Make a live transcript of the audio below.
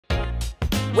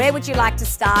Where would you like to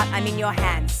start? I'm in your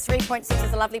hands. 3.6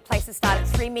 is a lovely place to start at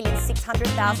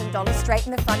 $3,600,000. Straight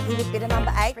in the front here with bidder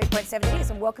number 8. 3.7 it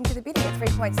is, and welcome to the bidding at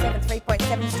 3.7.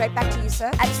 3.7, straight back to you, sir.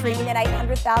 At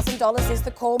 $3,800,000 is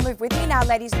the call. Move with me now,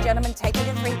 ladies and gentlemen. Take me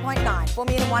to 3.9.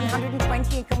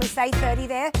 $4,120,000, and can we say 30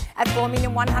 there? At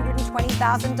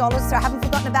 $4,120,000. So I haven't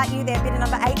forgotten about you there, bidder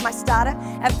number 8, my starter,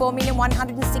 at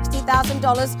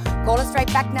 $4,160,000. Call it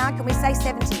straight back now. Can we say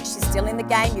 70? She's still in the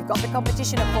game. You've got the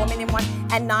competition at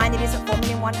 $4,100,000, and 9 it is at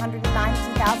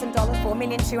 $4,190,000.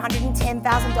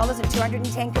 $4,210,000 and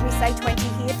 210. Can we say 20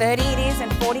 here? 30 it is,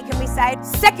 and 40 can we say?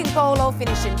 Second call, all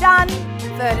finished and done.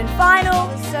 Third and final.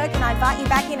 Sir, can I invite you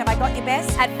back in? Have I got your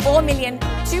best? At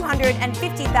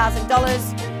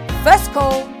 $4,250,000. First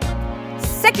call.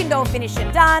 Second all finished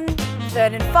and done.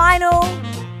 Third and final.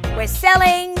 We're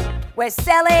selling,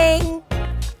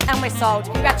 and we're sold.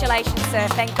 Congratulations, sir.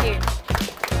 Thank you.